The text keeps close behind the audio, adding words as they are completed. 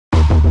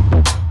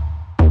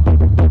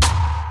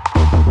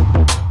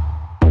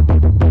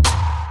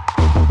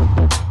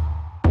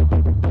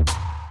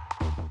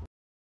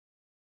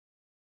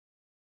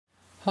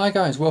Hi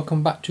guys,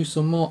 welcome back to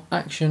some more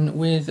action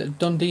with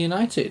Dundee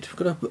United. We've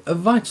got a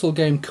vital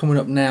game coming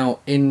up now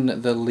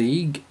in the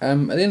league.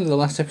 At the end of the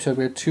last episode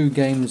we had two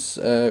games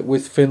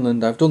with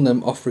Finland. I've done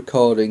them off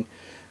recording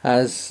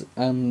as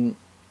I'm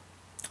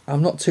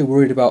not too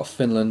worried about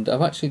Finland.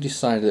 I've actually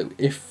decided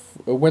that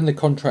when the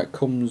contract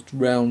comes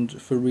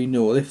round for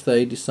renewal, if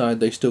they decide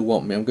they still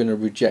want me, I'm going to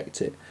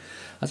reject it.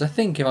 As I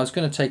think if I was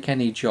going to take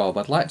any job,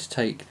 I'd like to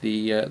take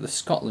the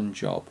Scotland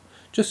job.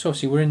 Just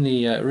obviously we're in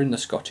the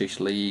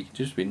Scottish League. It'd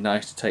just be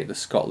nice to take the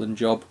Scotland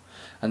job,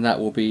 and that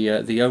will be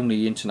the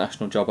only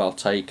international job I'll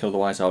take.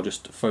 Otherwise, I'll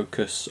just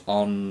focus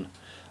on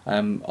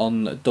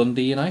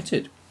Dundee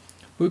United.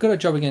 But we've got a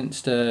job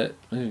against a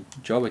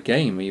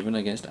game even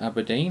against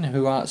Aberdeen,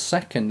 who are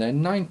second. They're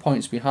 9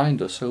 points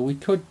behind us, so we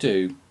could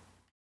do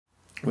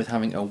with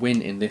having a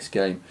win in this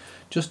game,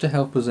 just to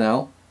help us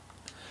out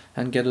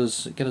and get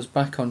us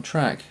back on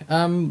track.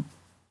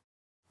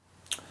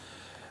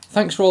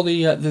 Thanks for all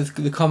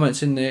the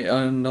comments in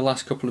the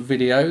last couple of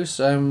videos.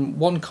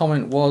 One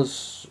comment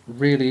was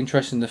really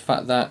interesting, the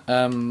fact that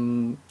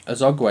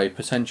Azogwe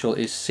potential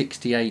is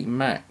 68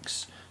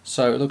 max.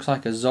 So it looks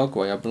like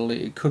Azogwe, I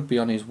believe, it could be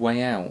on his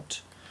way out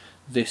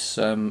this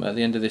at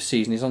the end of this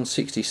season. He's on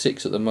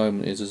 66 at the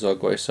moment, is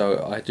Azogwe.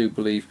 So I do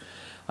believe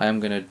I am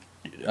going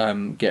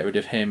to get rid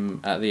of him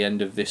at the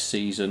end of this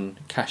season,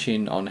 cash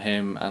in on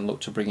him, and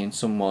look to bring in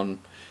someone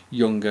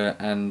younger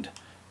and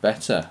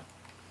better.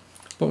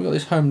 But we've got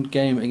this home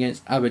game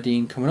against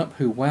Aberdeen coming up,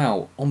 who,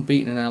 wow,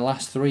 unbeaten in our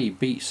last three.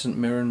 Beat St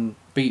Mirren,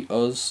 beat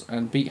us,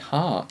 and beat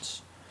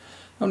Hearts.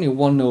 Only a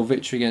 1-0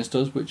 victory against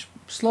us, which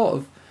sort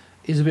of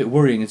is a bit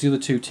worrying, as the other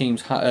two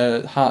teams,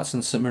 Hearts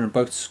and St Mirren,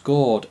 both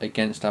scored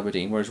against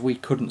Aberdeen, whereas we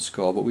couldn't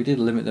score, but we did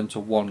limit them to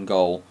 1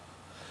 goal.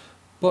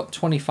 But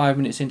 25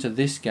 minutes into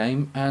this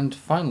game, and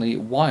finally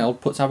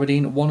Wild puts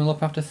Aberdeen 1-0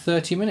 up after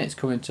 30 minutes,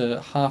 coming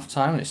to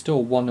half-time, and it's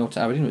still 1-0 to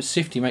Aberdeen, but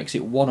Sifty makes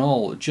it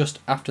 1-1 just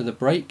after the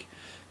break.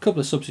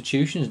 Couple of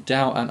substitutions,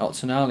 Dow and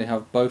Ottonali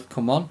have both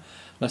come on.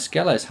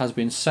 Lascelles has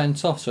been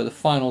sent off, so the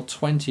final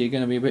 20 are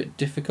going to be a bit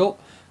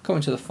difficult.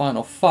 Coming to the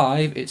final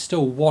 5, it's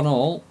still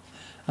 1-1,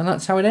 and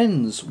that's how it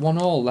ends.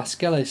 1-1,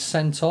 Lascelles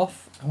sent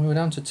off, and we were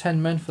down to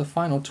 10 men for the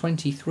final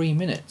 23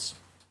 minutes.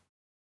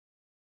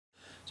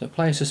 So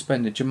player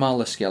suspended, Jamal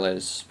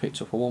Lascelles picked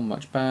up a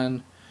 1-match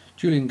ban.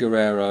 Julian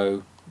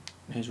Guerrero,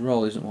 his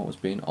role isn't what was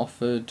being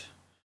offered.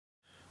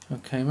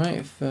 Okay,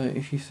 mate,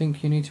 if you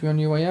think you need to be on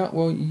your way out,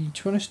 well, to be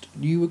honest,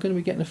 you were going to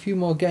be getting a few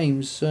more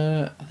games.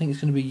 I think it's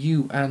going to be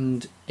you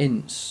and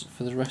Ince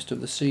for the rest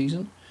of the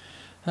season.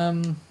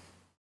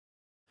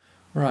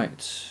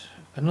 Right,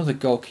 another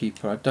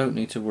goalkeeper. I don't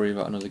need to worry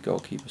about another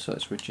goalkeeper, so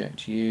let's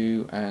reject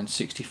you. And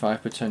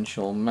 65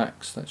 potential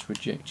max, let's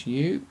reject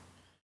you.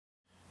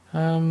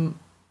 Okay.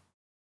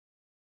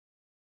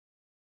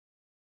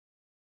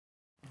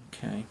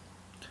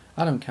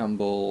 Adam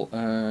Campbell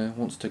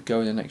wants to go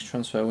in the next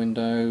transfer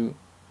window,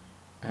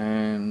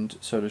 and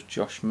so does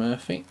Josh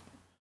Murphy.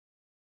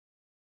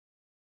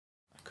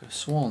 I could have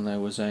sworn there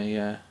was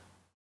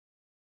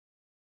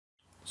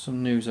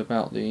some news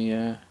about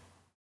the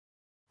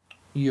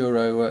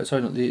Euro,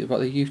 sorry, not about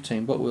the youth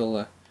team, but we'll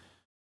have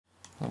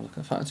a look.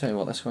 In fact, I'll tell you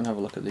what, let's go and have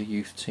a look at the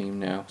youth team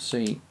now.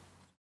 See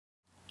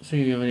if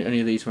any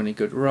of these are any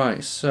good.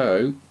 Right,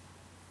 so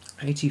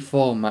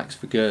 84 max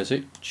for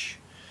Gerzic.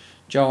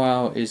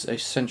 Joao is a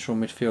central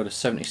midfielder,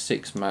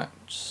 76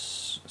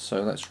 max,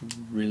 so let's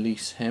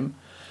release him.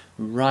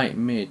 Right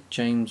mid,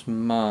 James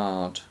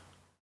Mard,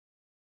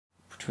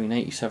 between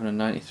 87 and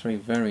 93,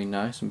 very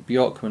nice. And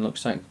Bjorkman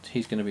looks like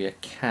he's going to be a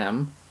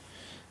cam,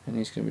 and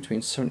he's going to be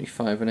between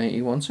 75 and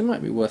 81, so it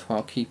might be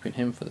worthwhile keeping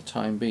him for the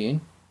time being.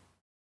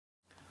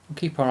 We'll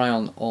keep our eye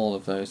on all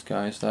of those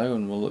guys though,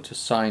 and we'll look to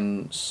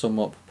sign some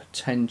up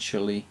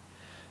potentially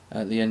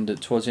at the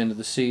towards the end of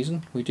the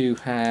season. We do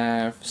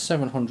have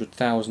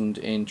 700,000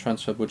 in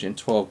transfer budget and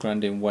 12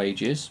 grand in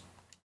wages.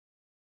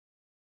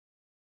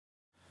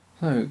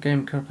 So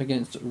game coming up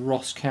against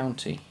Ross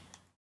County.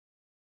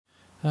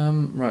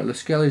 Right,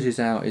 Lascelles is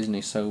out, isn't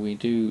he? So we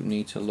do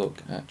need to look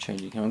at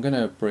changing him. I'm going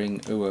to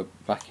bring Ua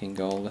back in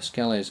goal.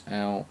 Lascelles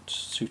out,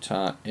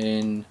 Sutar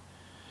in.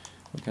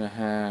 We're going to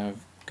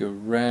have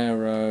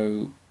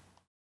Guerrero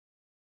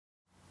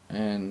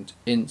and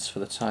Ince for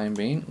the time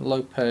being.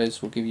 Lopez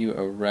will give you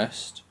a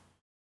rest.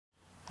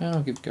 And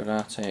I'll give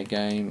Garate a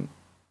game.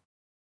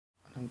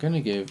 I'm going to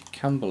give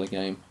Campbell a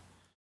game.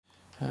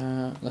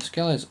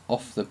 Lascelles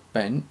off the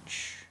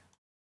bench.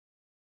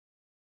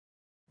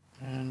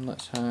 And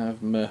let's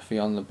have Murphy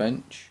on the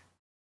bench.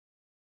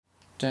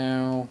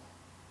 Dow,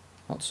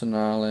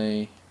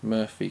 Ottonali,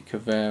 Murphy,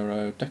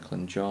 Cavero,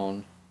 Declan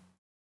John.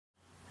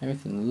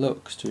 Everything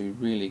looks to be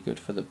really good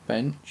for the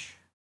bench.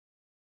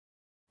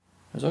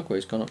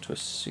 Azogwe's gone up to a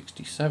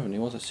 67. He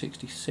was a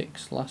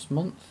 66 last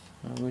month.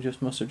 We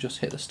must have just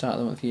hit the start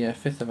of the month. Yeah,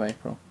 5th of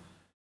April.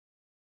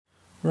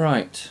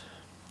 Right.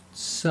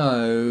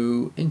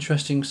 So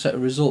interesting set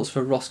of results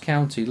for Ross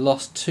County.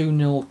 Lost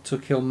 2-0 to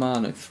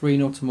Kilmarnock,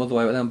 3-0 to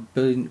Motherwell, but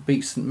then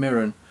beat St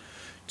Mirren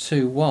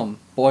 2-1.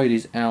 Boyd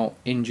is out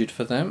injured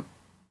for them.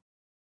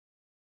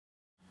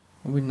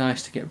 It would be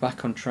nice to get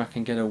back on track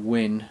and get a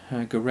win.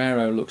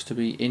 Guerrero looks to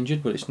be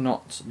injured, but it's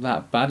not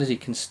that bad as he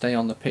can stay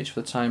on the pitch for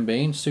the time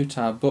being.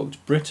 Sutar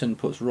booked. Britain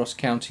puts Ross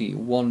County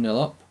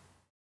 1-0 up.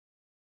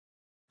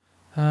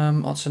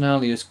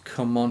 Otsanali has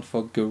come on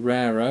for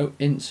Guerrero.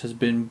 Ince has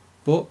been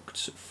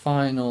booked.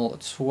 Final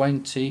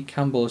 20.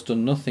 Campbell has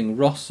done nothing.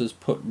 Ross has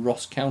put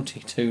Ross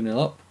County 2-0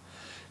 up.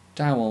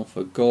 Dow on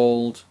for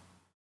Gold.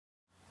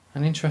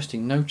 And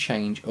interesting, no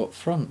change up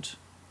front.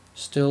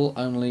 Still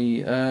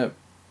only...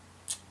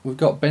 we've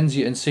got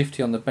Benzia and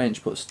Sifty on the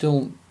bench, but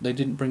still they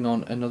didn't bring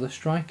on another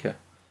striker.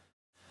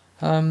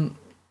 That's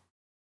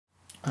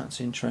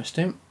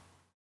interesting.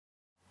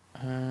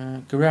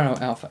 Guerrero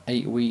out for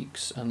 8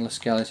 weeks, and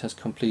Lascelles has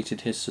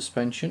completed his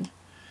suspension.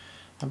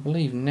 I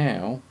believe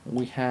now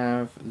we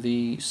have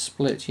the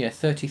split. Yeah,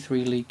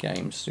 33 league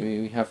games. So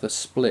we have the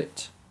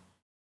split,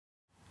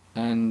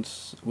 and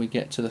we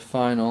get to the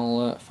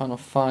final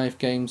 5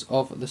 games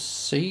of the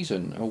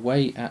season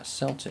away at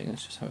Celtic.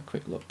 Let's just have a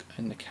quick look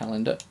in the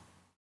calendar.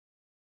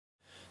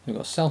 We've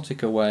got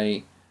Celtic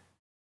away,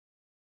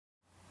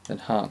 then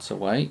Hearts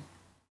away,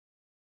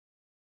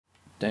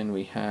 then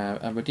we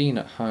have Aberdeen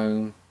at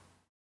home,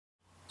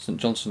 St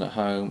Johnstone at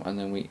home, and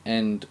then we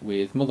end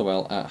with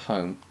Motherwell at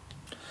home.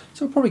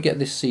 So we'll probably get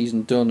this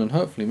season done, and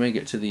hopefully may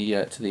get to the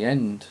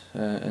end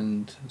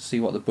and see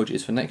what the budget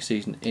is for next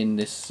season in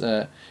this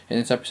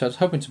episode. I was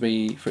hoping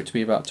for it to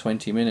be about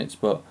 20 minutes,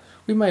 but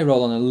we may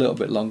roll on a little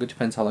bit longer.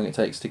 Depends how long it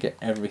takes to get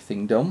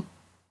everything done.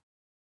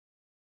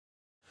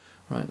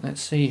 Right,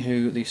 let's see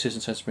who the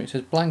assistant says to me. It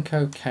says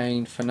Blanco,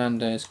 Kane,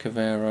 Fernandez,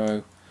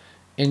 Cavero,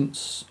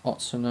 Ince,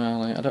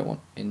 Otsanali. I don't want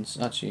Ince.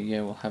 Actually,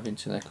 yeah, we'll have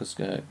Ince in there because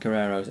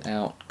Guerrero's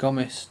out.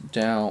 Gomes,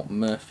 Dow,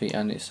 Murphy,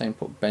 and it's saying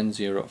put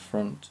Benzia up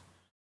front.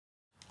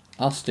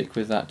 I'll stick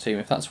with that team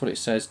if that's what it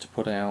says to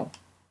put out.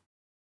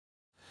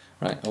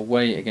 Right,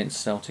 away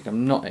against Celtic.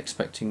 I'm not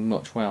expecting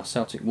much. Wow,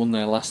 Celtic won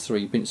their last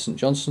 3. Vincent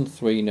Johnson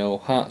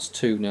 3-0, Hearts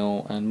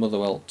 2-0, and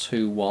Motherwell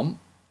 2-1.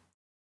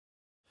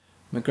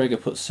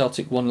 McGregor puts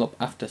Celtic 1-0 up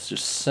after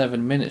just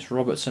 7 minutes.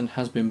 Robertson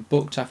has been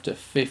booked after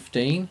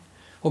 15.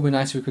 Would be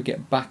nice if we could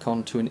get back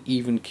onto an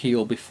even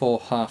keel before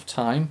half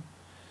time.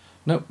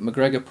 Nope,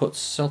 McGregor puts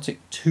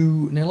Celtic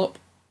 2-0 up.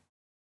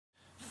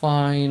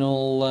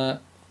 Final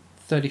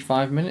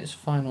 35 minutes,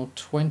 final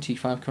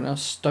 25 coming out.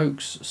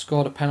 Stokes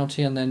scored a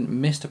penalty and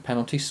then missed a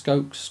penalty.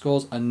 Stokes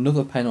scores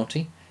another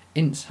penalty.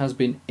 Ince has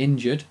been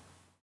injured.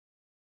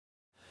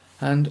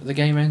 And the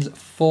game ends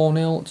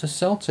 4-0 to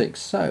Celtic.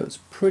 So it's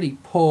a pretty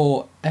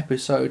poor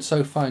episode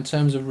so far in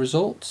terms of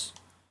results.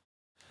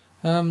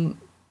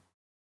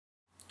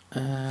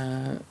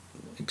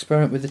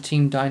 Experiment with the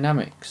team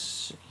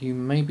dynamics. You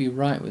may be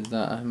right with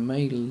that. I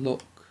may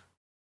look.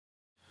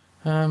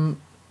 So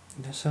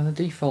the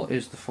default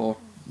is the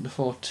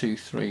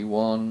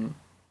 4-2-3-1.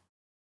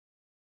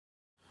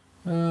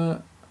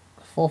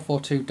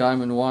 4-4-2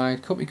 diamond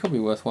wide. Could be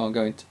worthwhile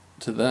going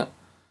to that.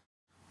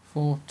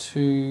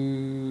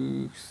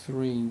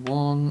 4-2-3-1.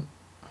 I'm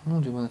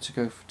wondering whether to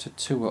go to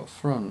 2 up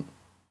front.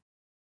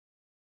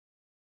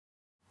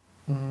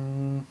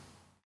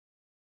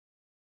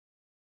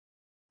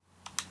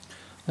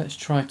 Let's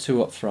try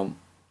 2 up front.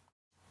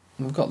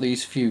 We've got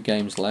these few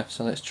games left,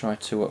 so let's try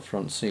 2 up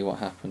front, see what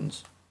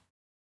happens.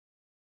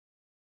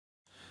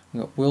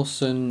 We've got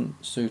Wilson,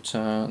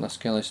 Sutar,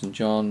 Lascelles and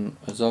John,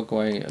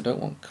 Azogwe. I don't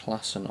want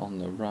Klassen on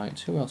the right.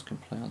 Who else can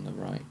play on the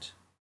right?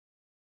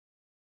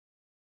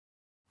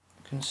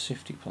 Can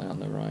Sifty play on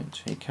the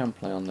right? He can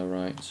play on the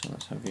right, so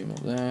let's have him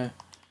up there.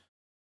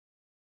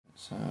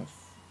 Let's have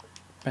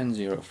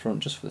Benzia up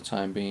front just for the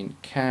time being.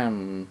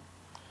 Cam,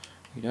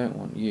 we don't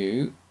want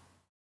you.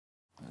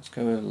 Let's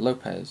go with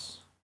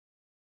Lopez.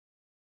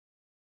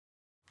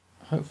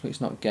 Hopefully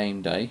it's not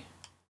game day.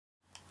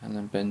 And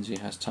then Benzia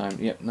has time.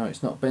 Yep, no,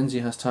 it's not.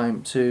 Benzia has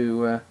time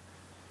to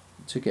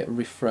get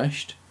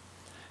refreshed.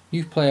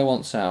 Youth player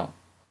wants out.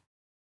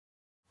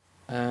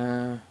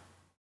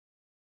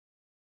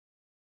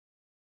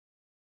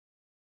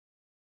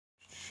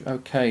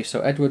 Okay,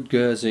 so Edward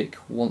Gerzik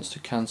wants to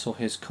cancel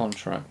his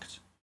contract.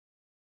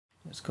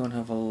 Let's go and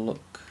have a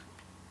look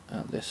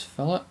at this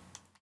fella.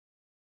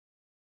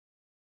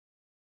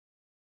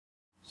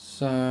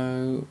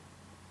 So,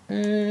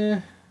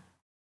 yeah,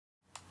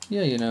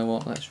 you know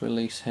what, let's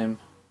release him.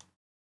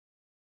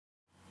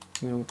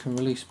 We can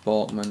release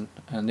Bortman,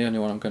 and the only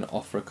one I'm going to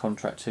offer a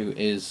contract to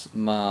is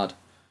Mard.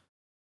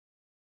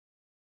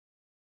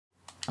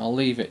 I'll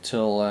leave it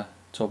till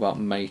about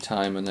May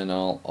time, and then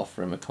I'll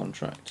offer him a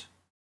contract.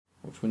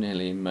 Which we're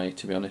nearly in May,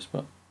 to be honest,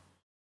 but...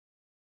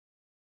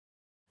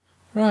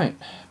 Right,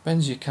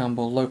 Benzia,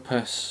 Campbell,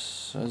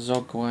 Lopez,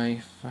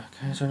 Zogway.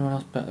 Okay, is there anyone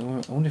else better?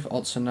 I wonder if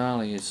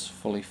Otsanali is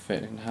fully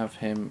fit and have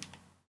him...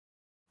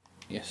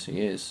 Yes,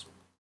 he is.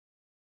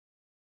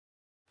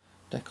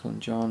 Declan,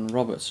 John,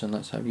 Robertson,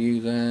 let's have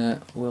you there.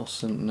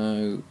 Wilson,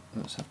 no.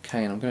 Let's have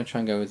Kane. I'm going to try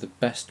and go with the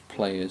best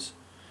players.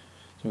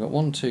 So we've got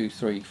 1, 2,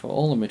 3, 4.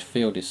 All the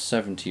midfield is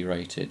 70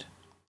 rated.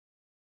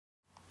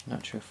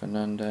 Nacho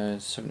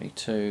Fernandez,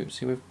 72.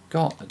 See, we've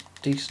got a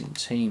decent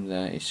team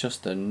there. It's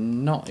just they're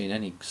not in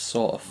any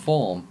sort of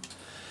form.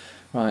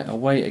 Right,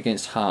 away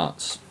against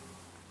Hearts.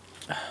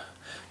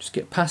 Just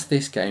get past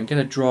this game, get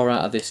a draw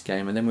out of this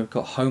game, and then we've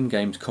got home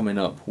games coming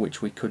up,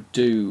 which we could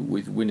do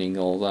with winning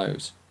all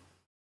those.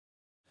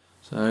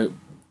 So,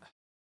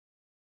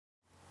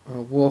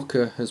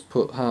 Walker has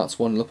put Hearts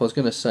 1 up. I was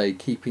going to say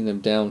keeping them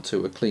down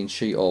to a clean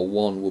sheet or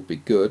 1 would be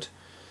good.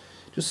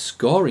 Just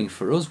scoring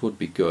for us would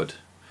be good.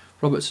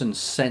 Robertson's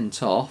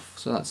sent off,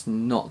 so that's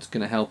not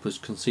going to help us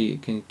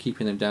concede,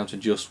 keeping them down to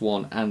just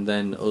 1, and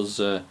then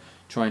us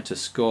trying to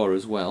score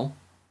as well.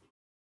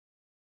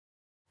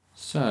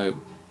 So,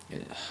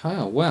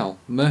 oh well,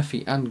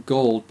 Murphy and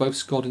Gold both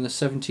scored in the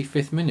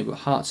 75th minute, but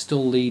Hearts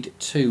still lead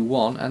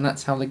 2-1, and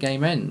that's how the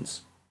game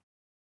ends.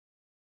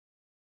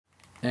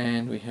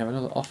 And we have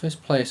another office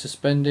player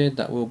suspended.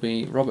 That will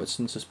be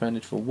Robertson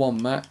suspended for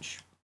 1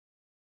 match.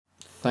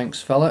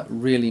 Thanks, fella.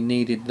 Really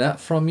needed that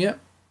from you.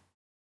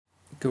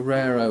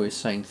 Guerrero is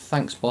saying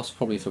thanks, boss,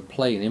 probably for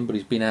playing him, but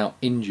he's been out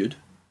injured.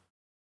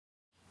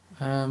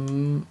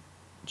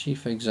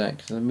 Chief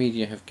exec, the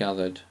media have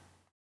gathered.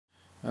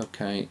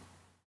 Okay,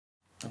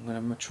 I'm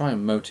going to try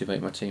and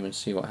motivate my team and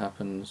see what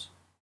happens.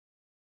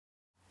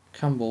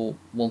 Campbell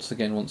once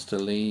again wants to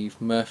leave.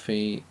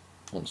 Murphy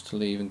wants to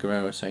leave, and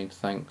Guerrero saying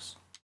thanks,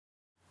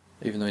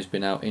 even though he's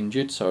been out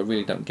injured. So I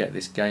really don't get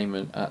this game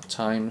at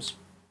times.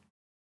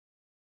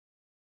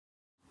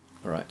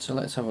 Alright, so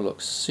let's have a look,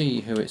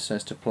 see who it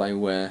says to play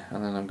where,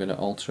 and then I'm going to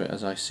alter it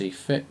as I see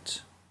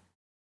fit.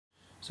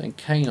 Saying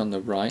Kane on the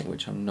right,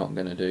 which I'm not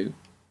going to do.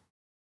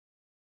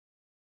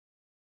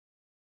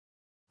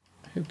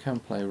 Who can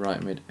play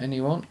right mid?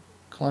 Anyone?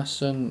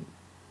 Klassen.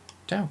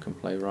 Dow can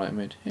play right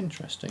mid.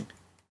 Interesting.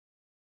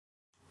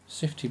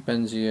 Sifty,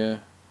 Benzia,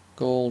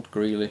 Gold,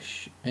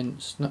 Grealish,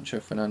 Ince,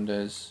 Nacho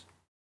Fernandez,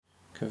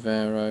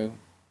 Cavero.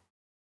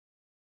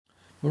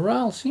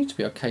 Morale seems to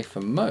be okay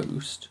for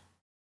most.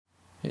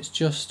 It's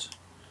just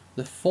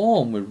the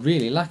form we're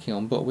really lacking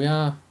on, but we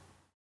are...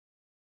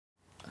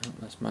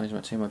 Let's manage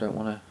my team. I don't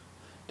want to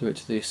do it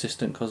to the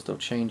assistant because they'll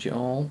change it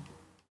all.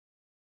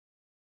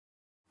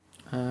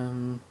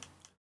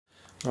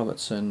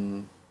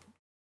 Robertson.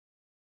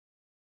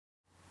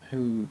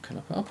 Who can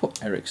I put? I'll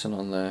put Ericsson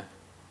on there.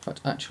 In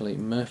fact, actually,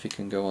 Murphy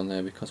can go on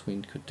there because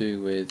we could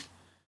do with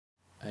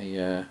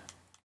a...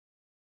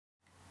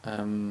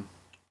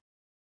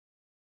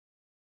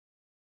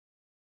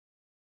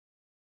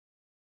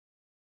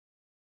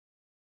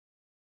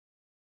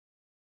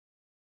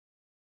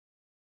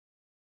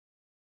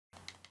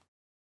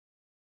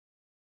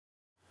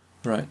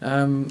 Right,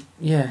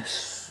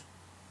 yes,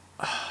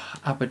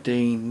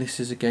 Aberdeen, this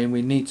is a game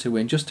we need to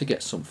win just to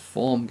get some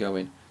form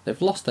going. They've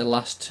lost their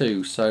last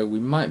 2, so we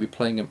might be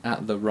playing them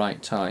at the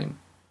right time.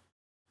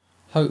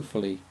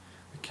 Hopefully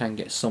we can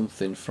get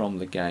something from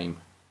the game.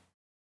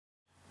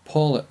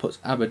 Paulett puts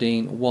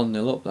Aberdeen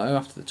 1-0 up though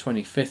after the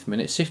 25th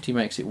minute. Sifty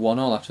makes it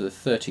 1-1 after the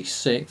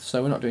 36th,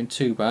 so we're not doing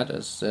too bad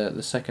as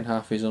the second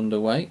half is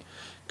underway.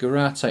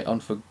 Garate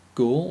on for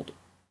Gould.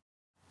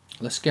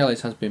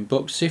 Lascelles has been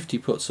booked. Sifty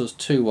puts us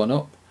 2-1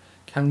 up.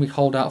 Can we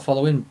hold out for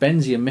the win?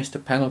 Benzia missed a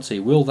penalty.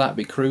 Will that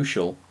be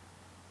crucial?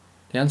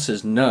 The answer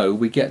is no.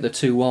 We get the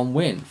 2-1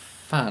 win.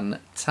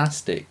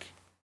 Fantastic.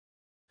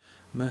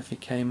 Murphy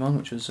came on,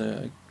 which was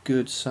a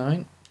good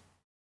sign.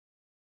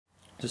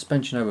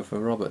 Suspension over for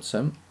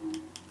Robertson.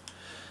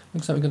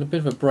 Looks like we've got a bit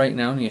of a break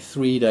now, only a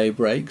 3-day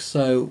break,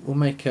 so we'll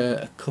make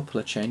a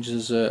couple of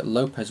changes.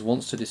 Lopez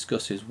wants to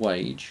discuss his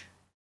wage.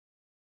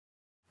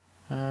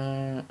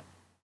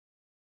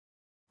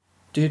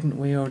 Didn't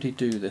we already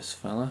do this,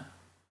 fella?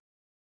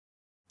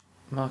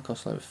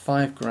 Marcos Lopez,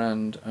 5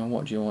 grand, and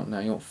what do you want now?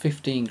 You want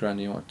 15 grand,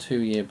 you want a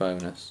 2-year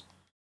bonus.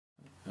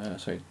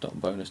 Sorry,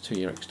 not bonus,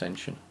 2-year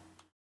extension.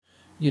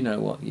 You know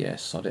what, yeah,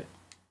 sod it.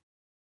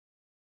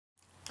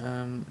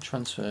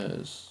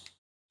 Transfers.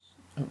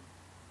 Oh,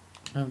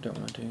 no, don't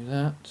want to do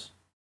that.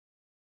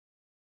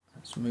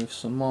 Let's move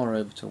some more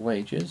over to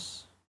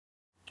wages.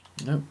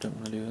 Nope, don't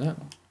want to do that.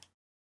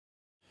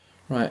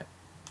 Right.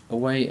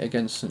 Away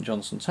against St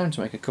Johnstone. Time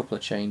to make a couple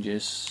of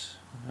changes.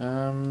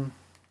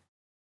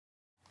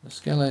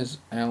 Lascelles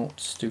out,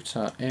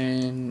 Stuttart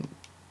in,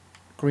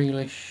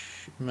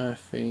 Grealish,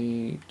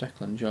 Murphy,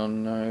 Declan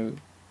John, no.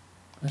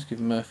 Let's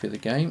give Murphy the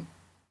game.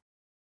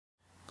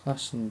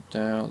 Klassen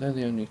Dow, they're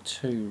the only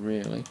 2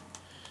 really.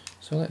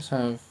 So let's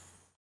have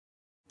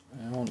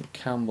I want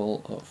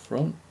Campbell up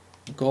front.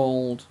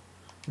 Gold,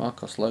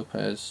 Marcos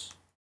Lopez.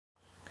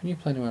 Can you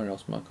play anywhere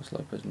else, Marcos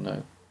Lopez?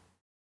 No.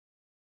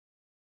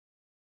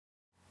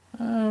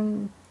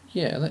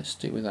 Yeah, let's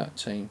stick with that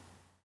team.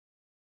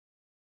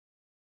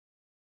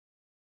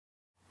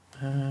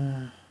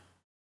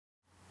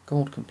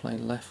 Gold can play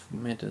left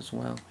mid as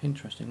well.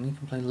 Interesting. He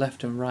can play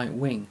left and right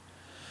wing.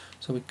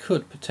 So we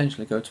could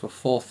potentially go to a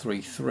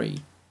 4-3-3.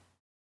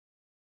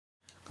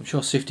 I'm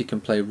sure Sifty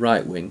can play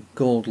right wing.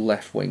 Gold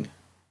left wing.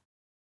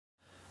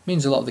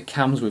 Means a lot of the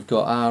cams we've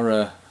got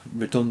are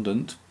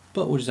redundant,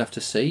 but we'll just have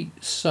to see.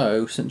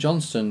 So St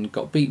Johnstone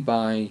got beat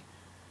by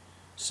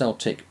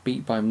Celtic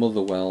beat by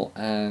Motherwell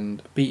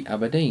and beat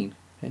Aberdeen.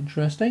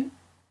 Interesting.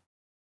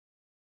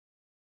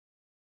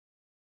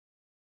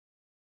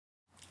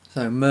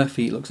 So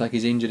Murphy looks like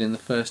he's injured in the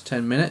first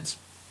 10 minutes.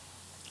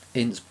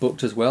 Ince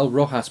booked as well.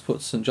 Rojas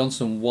puts St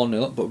Johnstone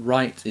 1-0 up, but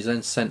Wright is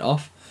then sent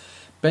off.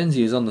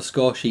 Benzi is on the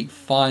score sheet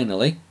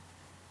finally.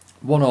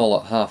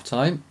 1-1 at half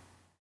time.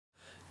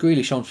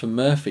 Grealish on for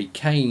Murphy.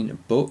 Kane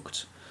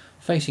booked.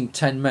 Facing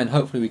 10 men,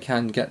 hopefully we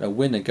can get a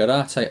winner.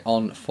 Garate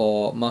on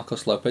for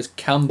Marcos Lopez.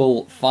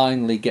 Campbell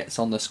finally gets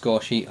on the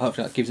score sheet.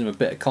 Hopefully that gives him a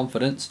bit of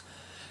confidence.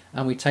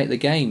 And we take the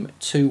game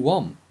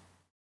 2-1.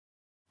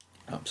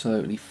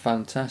 Absolutely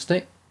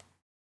fantastic.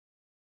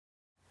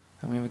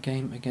 And we have a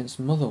game against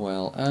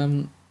Motherwell.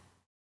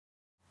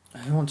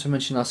 I want to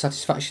mention our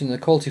satisfaction in the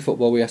quality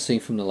football we are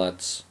seeing from the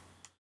lads.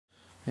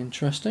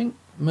 Interesting.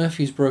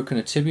 Murphy's broken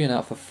a tibia and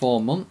out for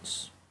 4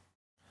 months.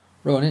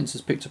 Rowan Ince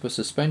has picked up a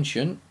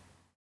suspension.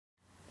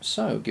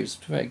 So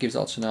it gives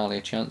Arsenal a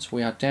chance.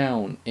 We are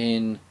down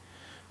in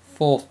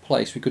 4th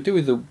place. We could do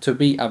with to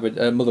beat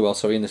Motherwell,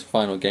 in this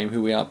final game,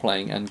 who we are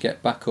playing, and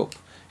get back up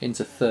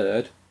into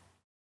 3rd.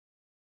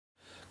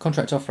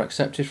 Contract offer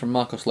accepted from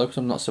Marcos Lopez.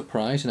 I'm not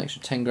surprised. An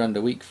extra 10 grand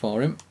a week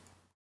for him.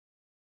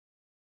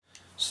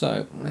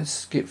 So let's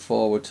skip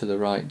forward to the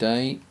right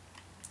day.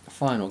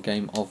 Final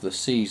game of the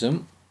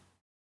season.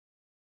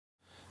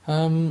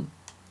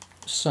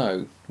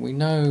 So we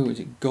know, is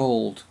it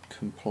Gold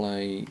can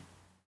play?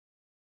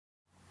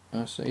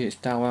 So it's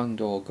Dawang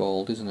or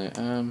Gold, isn't it?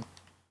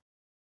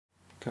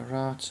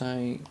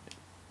 Garate,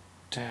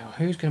 Dow.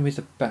 Who's going to be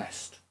the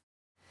best?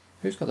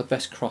 Who's got the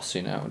best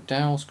crossing out?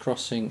 Dow's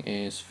crossing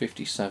is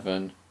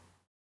 57.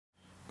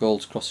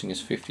 Gold's crossing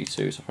is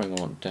 52, so I probably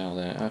want Dow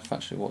there.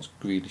 Actually, what's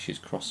Grealish's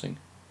crossing?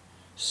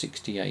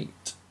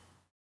 68.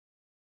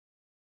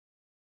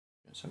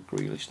 So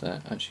Grealish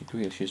there. Actually,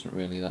 Grealish isn't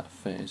really that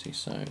fit, is he?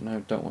 So,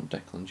 no, don't want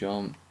Declan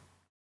John.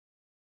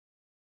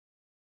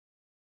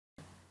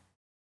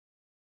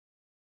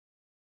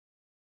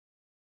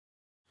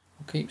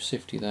 We'll keep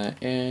Sifty there.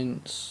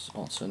 Ince,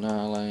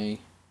 Arsenal.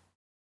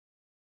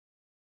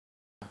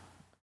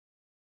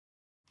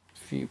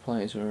 Few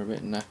players are a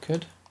bit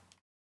knackered.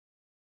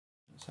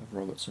 Let's have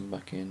Robertson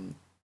back in.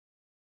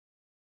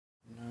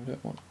 No, I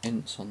don't want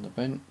Ince on the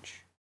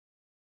bench.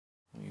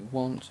 What you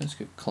want? Let's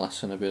give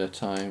Klassen a bit of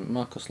time.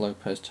 Marcos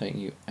Lopez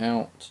taking you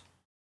out.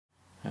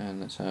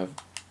 And let's have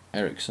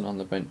Eriksson on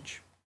the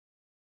bench.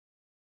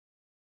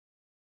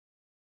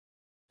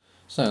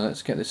 So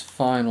let's get this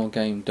final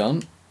game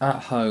done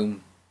at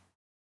home.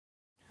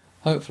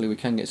 Hopefully we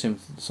can get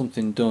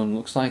something done.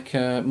 Looks like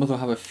Motherwell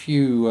have a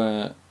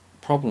few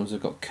problems.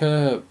 They've got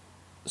Kerr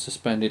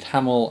suspended,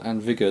 Hamill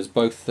and Viggers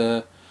both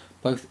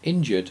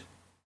injured.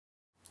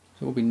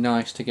 So it would be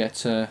nice to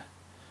get a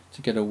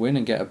win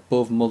and get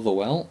above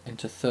Motherwell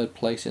into 3rd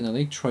place in the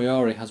league.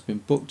 Traore has been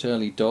booked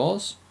early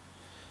doors.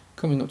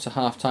 Coming up to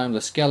half time,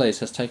 Lascelles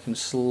has taken a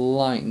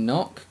slight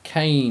knock.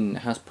 Kane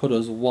has put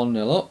us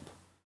 1-0 up.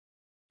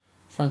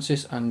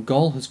 Francis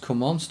Angol has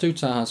come on.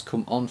 Stutar has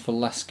come on for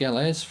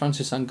Lascelles.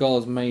 Francis Angol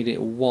has made it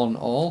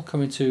 1-1.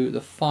 Coming to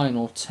the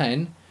final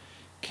 10.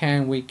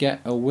 Can we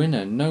get a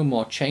winner? No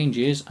more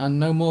changes and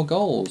no more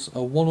goals. A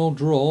 1-1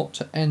 draw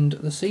to end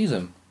the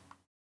season.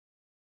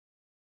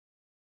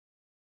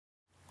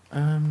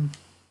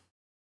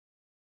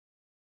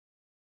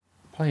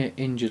 Player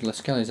injured.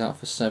 Lascelles out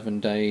for 7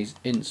 days.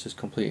 Ince has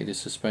completed his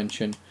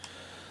suspension.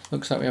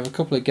 Looks like we have a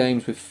couple of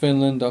games with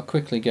Finland. I'll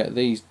quickly get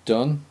these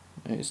done.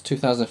 It's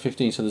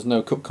 2015, so there's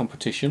no cup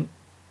competition.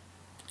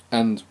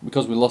 And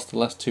because we lost the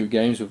last 2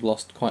 games, we've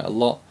lost quite a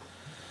lot.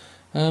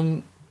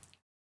 My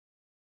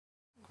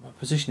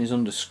position is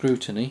under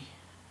scrutiny,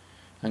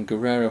 and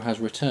Guerrero has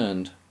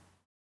returned.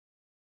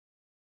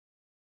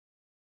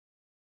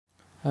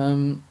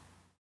 Damn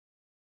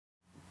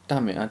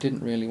it, I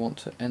didn't really want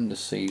to end the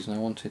season. I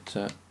wanted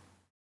to...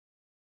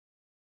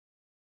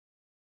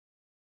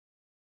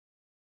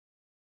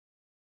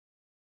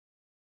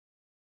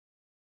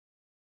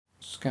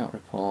 Scout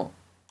report.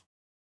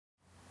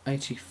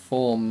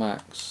 84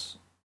 max.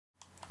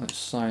 Let's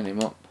sign him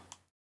up.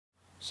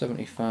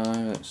 75,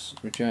 let's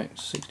reject.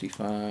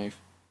 65.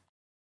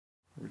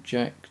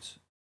 Reject.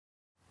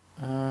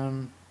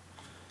 Loan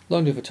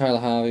deal for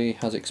Tyler Harvey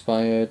has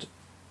expired.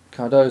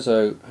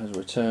 Cardozo has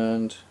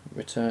returned.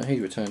 He's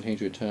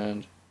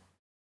returned.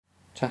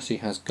 Tassi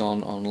has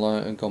gone on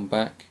loan and gone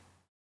back.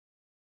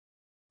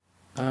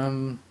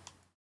 I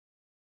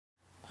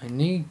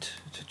need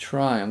to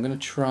try. I'm going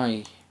to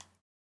try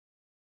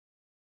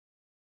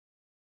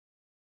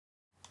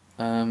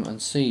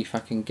and see if I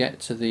can get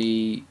to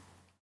the...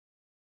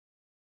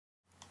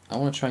 I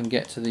want to try and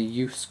get to the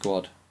youth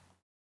squad.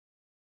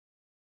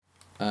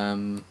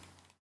 So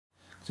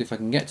if I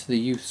can get to the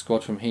youth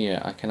squad from here,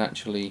 I can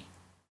actually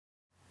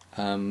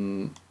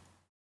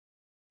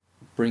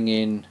bring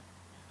in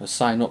or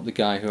sign up the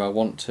guy who I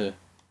want to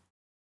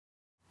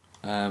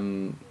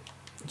sign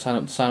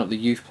up the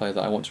youth player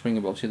that I want to bring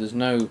up. Obviously, there's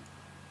no,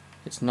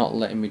 it's not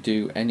letting me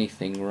do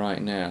anything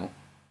right now.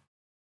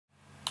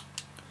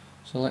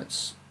 So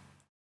let's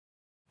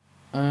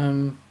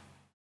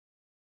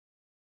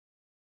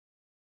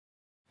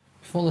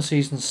Before the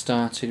season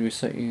started, we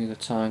set you the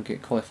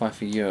target, qualify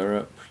for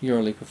Europe.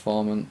 EuroLeague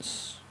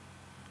performance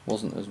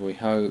wasn't as we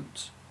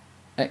hoped.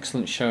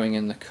 Excellent showing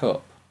in the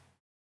Cup.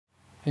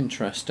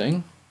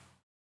 Interesting.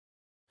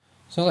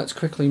 So let's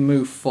quickly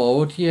move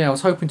forward. Yeah, I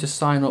was hoping to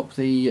sign up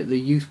the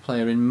youth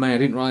player in May. I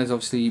didn't realise,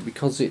 obviously,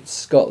 because it's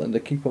Scotland, I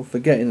keep on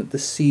forgetting that the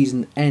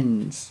season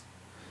ends.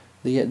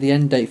 The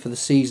end date for the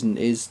season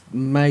is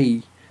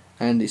May,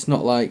 and it's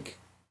not like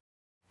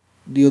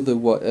the other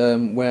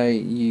where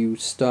you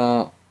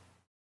start,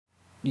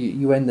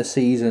 you end the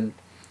season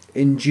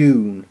in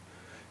June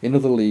in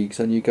other leagues,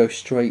 and you go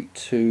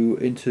straight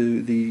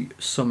into the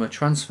summer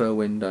transfer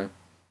window.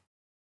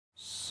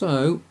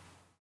 So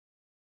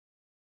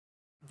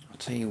I'll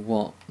tell you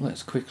what,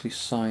 let's quickly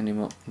sign him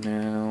up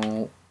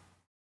now.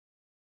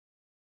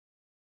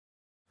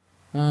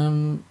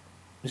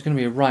 There's going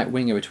to be a right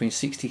winger between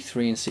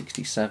 63 and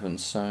 67,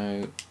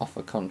 so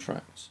offer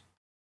contract.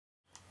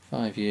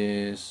 5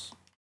 years.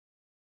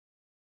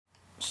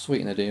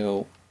 Sweeten the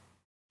deal.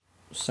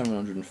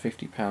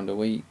 £750 a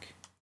week.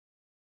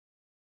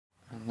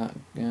 And that,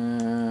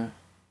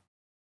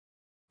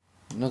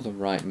 another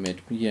right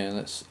mid. But yeah,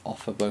 let's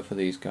offer both of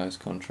these guys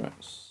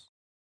contracts.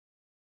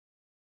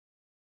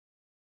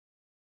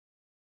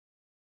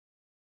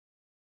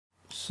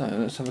 So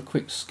let's have a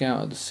quick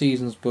scout at the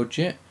season's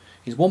budget.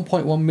 He's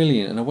 1.1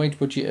 million and a wage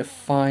budget of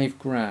 5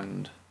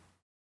 grand.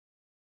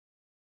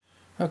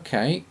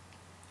 Okay,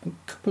 a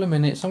couple of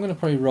minutes. I'm going to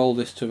probably roll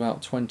this to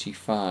about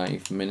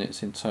 25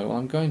 minutes in total.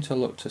 I'm going to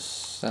look to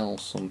sell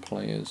some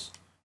players.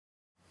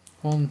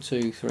 1,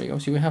 2, 3.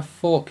 Obviously, we have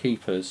 4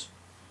 keepers.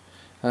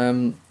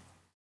 I'll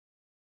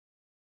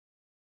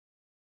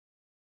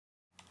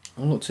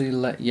look to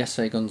let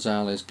Jesse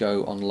Gonzalez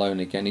go on loan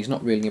again. He's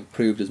not really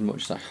improved as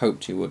much as I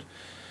hoped he would.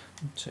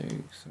 1, 2,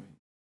 3.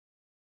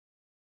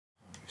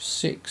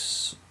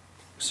 6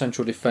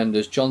 central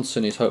defenders.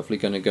 Johnson is hopefully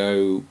going to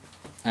go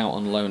out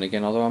on loan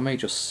again, although I may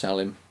just sell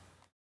him.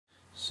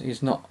 So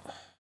he's not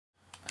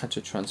had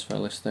to transfer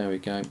list. There we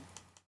go.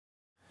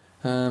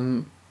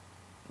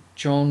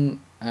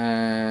 John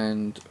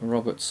and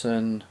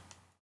Robertson.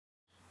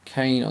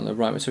 Kane on the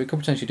right back. So we could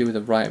potentially do with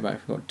a right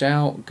back. We've got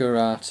Dow,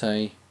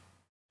 Garate,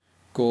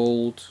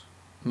 Gould,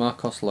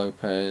 Marcos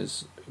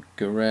Lopez,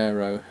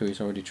 Guerrero, who is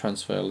already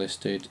transfer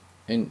listed,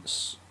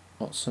 Ince,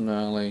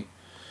 Otsonali,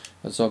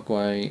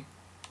 Azogwe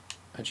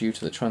are due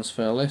to the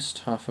transfer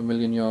list,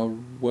 €500,000 you're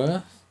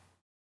worth.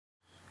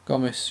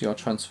 Gomes, you're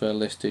transfer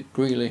listed.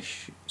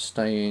 Grealish,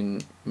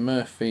 staying.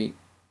 Murphy,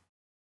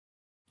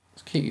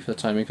 let's keep you for the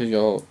time because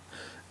you're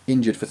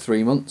injured for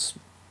 3 months.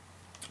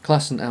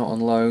 Klassen out on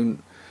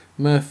loan.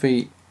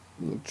 Murphy,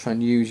 we'll try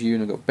and use you.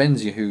 And I've got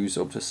Benzia, who's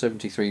up to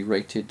 73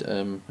 rated,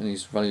 and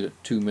he's valued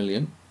at 2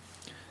 million.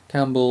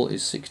 Campbell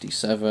is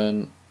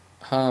 67.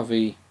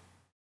 Harvey.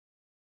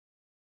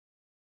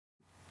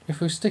 If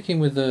we're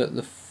sticking with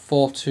the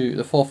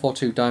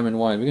 4-4-2 diamond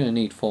wide, we're going to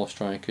need 4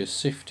 strikers.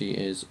 Sifty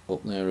is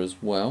up there as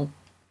well.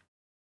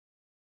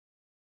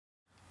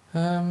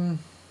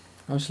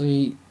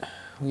 Obviously,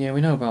 yeah,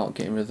 we know about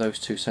getting rid of those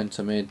 2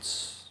 centre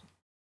mids.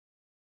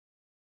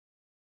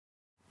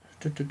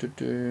 I'm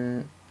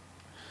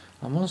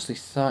honestly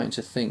starting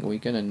to think we're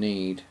going to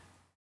need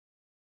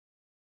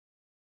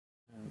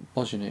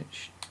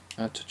Bojanic,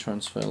 add to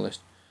transfer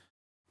list.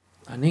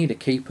 I need a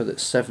keeper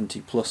that's 70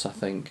 plus, I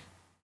think.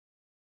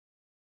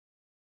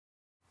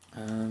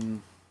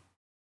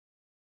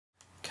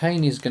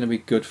 Kane is going to be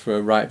good for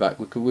a right back.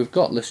 We've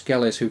got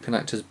Lascelles who can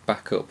act as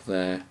backup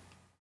there.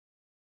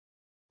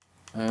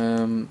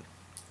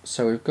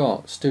 So we've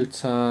got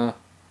Sutar,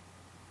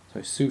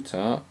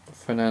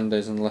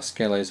 Fernandez and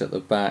Lascelles at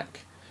the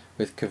back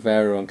with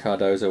Cavero and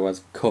Cardozo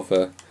as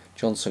cover.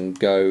 Johnson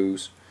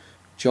goes.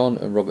 John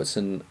and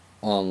Robertson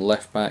on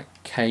left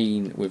back.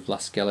 Kane with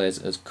Lascelles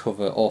as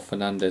cover or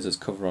Fernandez as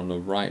cover on the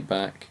right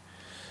back.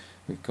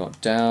 We've got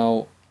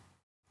Dow.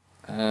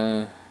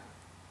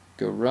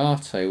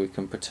 Garate we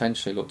can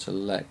potentially look to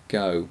let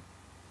go.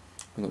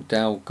 We've got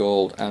Dow,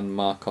 Gould and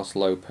Marcos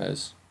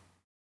Lopez.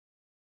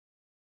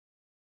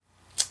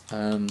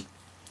 Main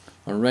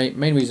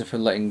reason for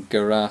letting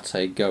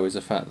Garate go is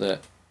the fact that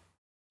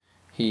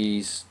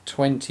he's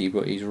 20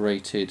 but he's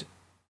rated.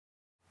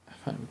 In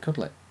fact, we could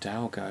let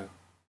Dow go.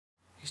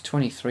 He's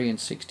 23 and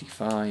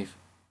 65.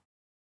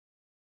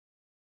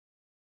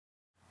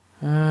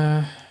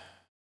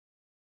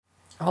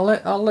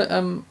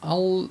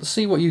 I'll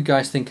see what you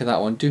guys think of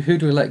that one. Who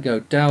do we let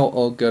go, Dow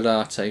or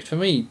Garate? For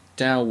me,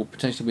 Dow will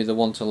potentially be the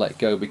one to let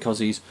go because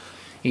he's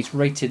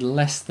rated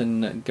less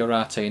than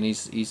Garate and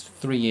he's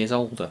 3 years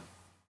older.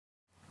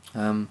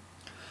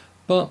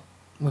 But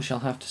we shall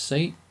have to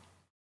see.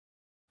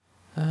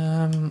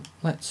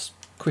 Let's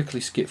quickly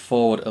skip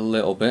forward a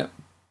little bit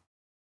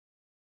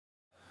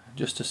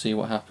just to see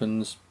what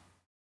happens.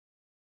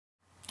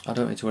 I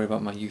don't need to worry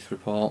about my youth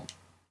report.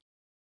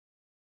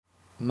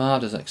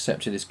 Mard has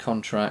accepted his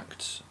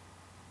contract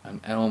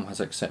and Elm has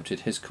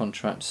accepted his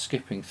contract.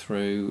 Skipping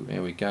through,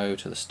 here we go,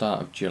 to the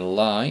start of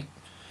July.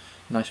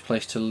 Nice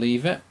place to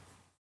leave it.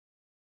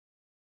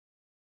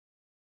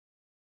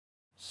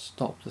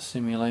 Stop the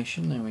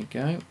simulation, there we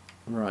go.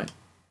 Right.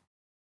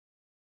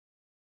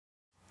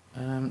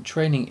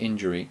 Training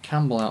injury.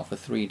 Campbell out for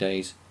 3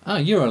 days.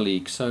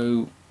 EuroLeague,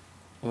 so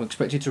we're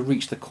expected to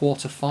reach the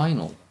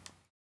quarter-final.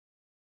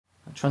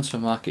 Transfer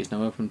market is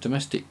now open.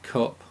 Domestic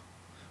Cup,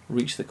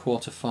 reach the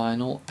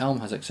quarter-final.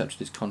 Elm has accepted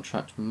his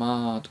contract.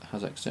 Mard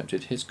has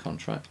accepted his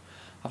contract.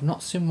 I've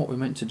not seen what we're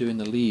meant to do in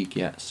the league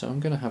yet, so I'm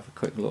going to have a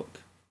quick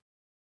look.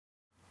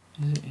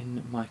 Is it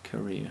in my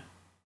career?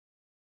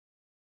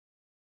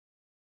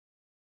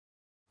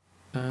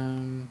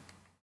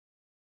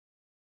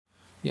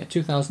 Yeah,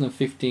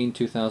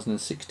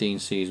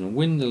 2015-2016 season.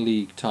 Win the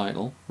league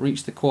title,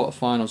 reach the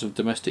quarterfinals of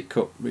Domestic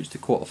Cup, reach the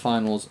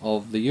quarterfinals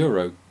of the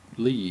Euro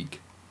League.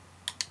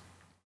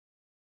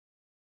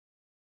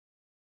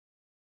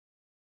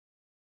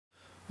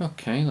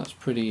 Okay, that's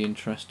pretty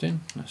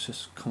interesting. Let's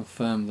just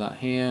confirm that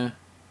here.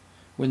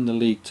 Win the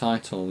league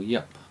title.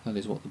 Yep, that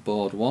is what the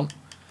board want.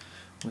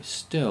 We're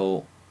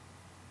still...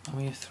 Are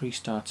we a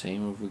 3-star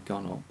team or have we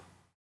gone up?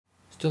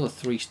 Still a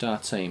 3-star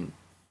team.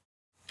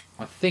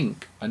 I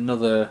think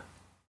another...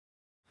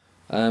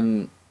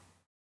 I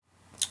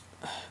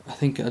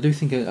do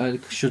think I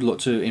should look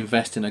to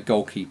invest in a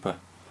goalkeeper.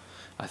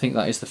 I think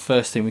that is the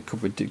first thing we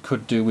could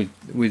do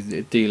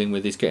with dealing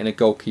with, is getting a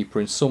goalkeeper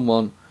and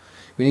someone.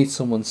 We need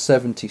someone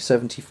 70,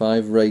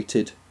 75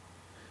 rated,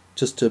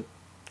 just to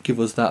give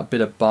us that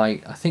bit of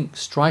bite. I think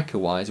striker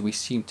wise we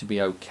seem to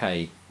be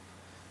okay.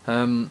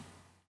 And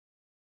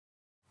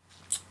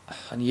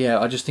yeah,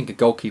 I just think a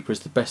goalkeeper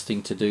is the best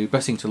thing to do,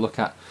 best thing to look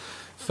at.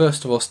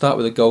 First of all, start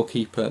with a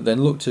goalkeeper,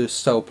 then look to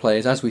sell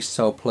players. As we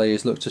sell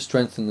players, look to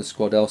strengthen the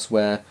squad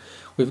elsewhere.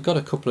 We've got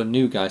a couple of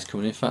new guys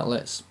coming. In fact,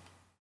 let's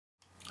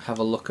have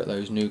a look at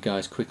those new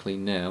guys quickly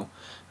now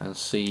and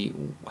see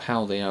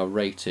how they are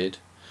rated.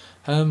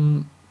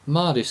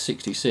 Mard is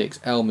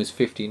 66, Elm is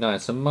 59,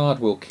 so Mard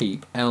will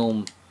keep.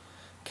 Elm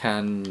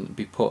can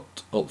be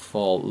put up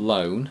for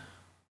loan,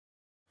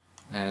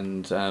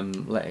 and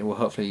we'll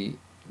hopefully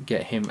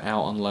get him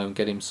out on loan,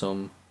 get him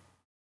some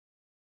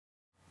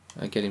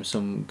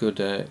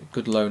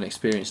good loan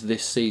experience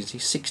this season.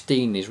 He's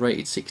 16, he's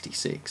rated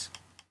 66.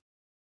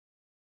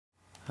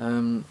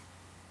 Yeah,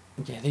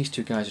 these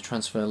two guys are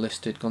transfer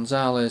listed.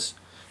 Gonzalez,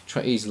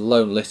 he's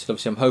loan listed.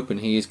 Obviously, I'm hoping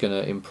he is going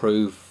to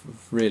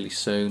improve really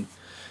soon.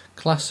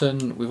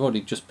 Klassen, we've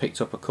already just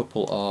picked up a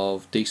couple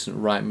of decent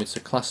right mids,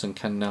 so Klassen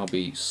can now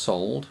be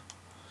sold.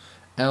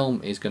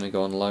 Elm is going to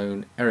go on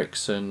loan.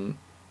 Eriksson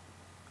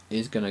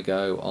is going to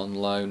go on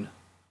loan.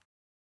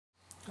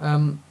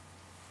 And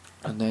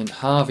then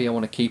Harvey, I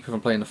want to keep if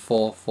I'm playing a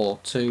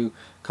 4-4-2.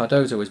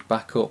 Cardozo is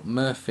back up.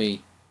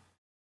 Murphy,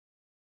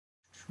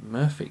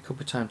 it could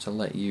be time to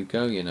let you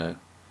go, you know.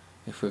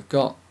 If we've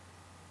got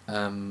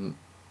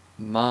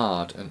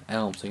Mard and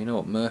Elm, so you know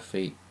what,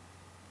 Murphy,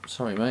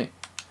 sorry mate,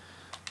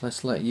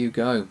 let's let you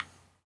go.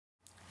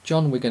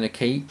 John we're going to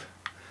keep.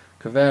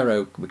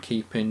 Cavero we're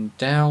keeping.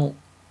 Dow,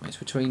 it's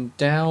between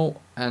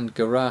Dow and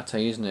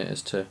Garate, isn't it,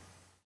 as to...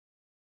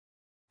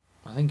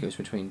 I think it was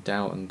between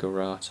Dow and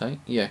Garate.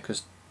 Yeah,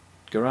 because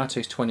Garate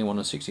is 21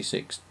 and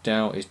 66.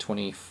 Dow is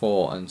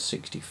 24 and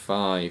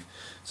 65.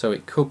 So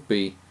it could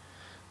be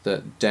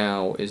that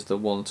Dow is the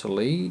one to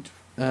lead.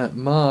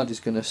 Mard is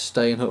going to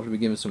stay and hopefully be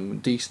given some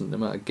decent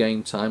amount of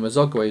game time.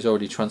 Azogwe is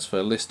already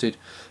transfer listed.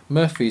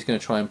 Murphy is going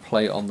to try and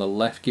play on the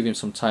left, give him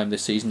some time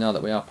this season now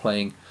that we are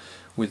playing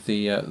with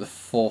the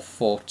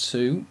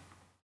 4-4-2.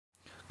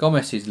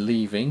 Gomez is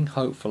leaving,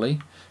 hopefully.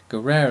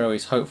 Guerrero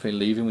is hopefully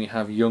leaving. We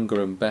have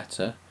younger and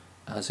better,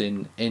 as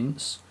in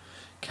Ince.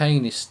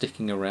 Kane is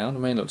sticking around. I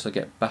may look to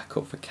get back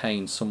up for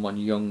Kane, someone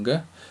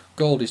younger.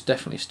 Gold is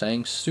definitely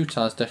staying.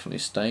 Sutar is definitely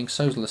staying.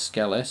 So's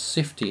Lascelles.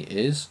 Sifty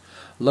is.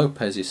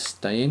 Lopez is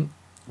staying.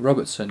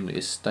 Robertson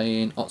is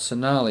staying.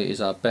 Otsanali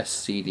is our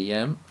best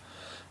CDM.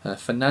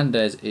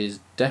 Fernandez is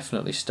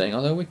definitely staying,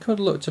 although we could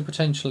look to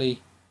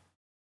potentially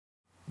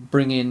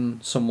bring in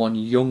someone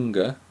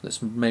younger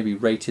that's maybe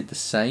rated the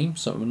same,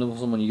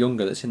 someone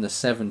younger that's in the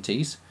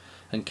 70s,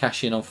 and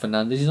cash in on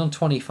Fernandez. He's on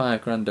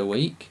 25 grand a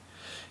week.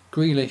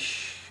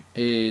 Grealish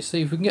is,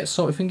 see if we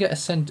can get a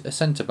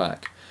centre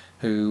back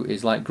who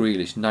is like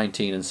Grealish,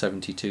 19 and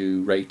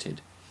 72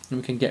 rated, and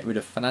we can get rid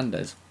of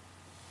Fernandez.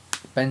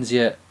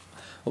 Benzia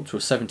up to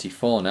a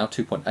 74 now,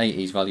 2.8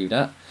 he's valued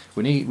at.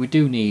 We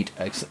do need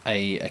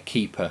a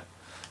keeper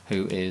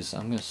who is,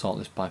 I'm going to sort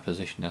this by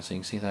position now so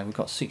you can see there we've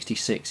got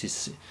 66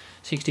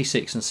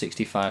 and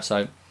 65.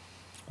 So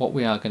what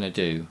we are going to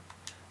do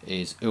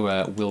is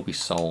Ua will be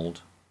sold,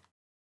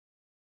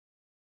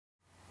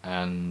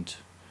 and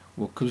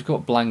because we've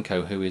got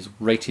Blanco who is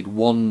rated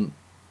 1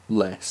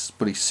 less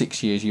but he's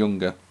 6 years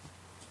younger.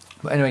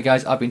 But anyway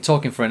guys, I've been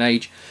talking for an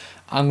age.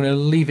 I'm going to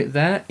leave it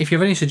there. If you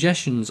have any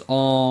suggestions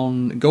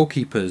on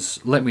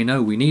goalkeepers, let me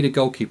know. We need a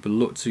goalkeeper,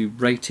 look to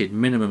rated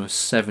minimum of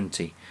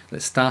 70.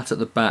 Let's start at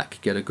the back,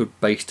 get a good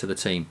base to the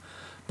team.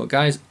 But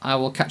guys, I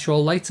will catch you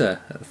all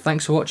later.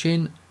 Thanks for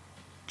watching.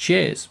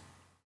 Cheers.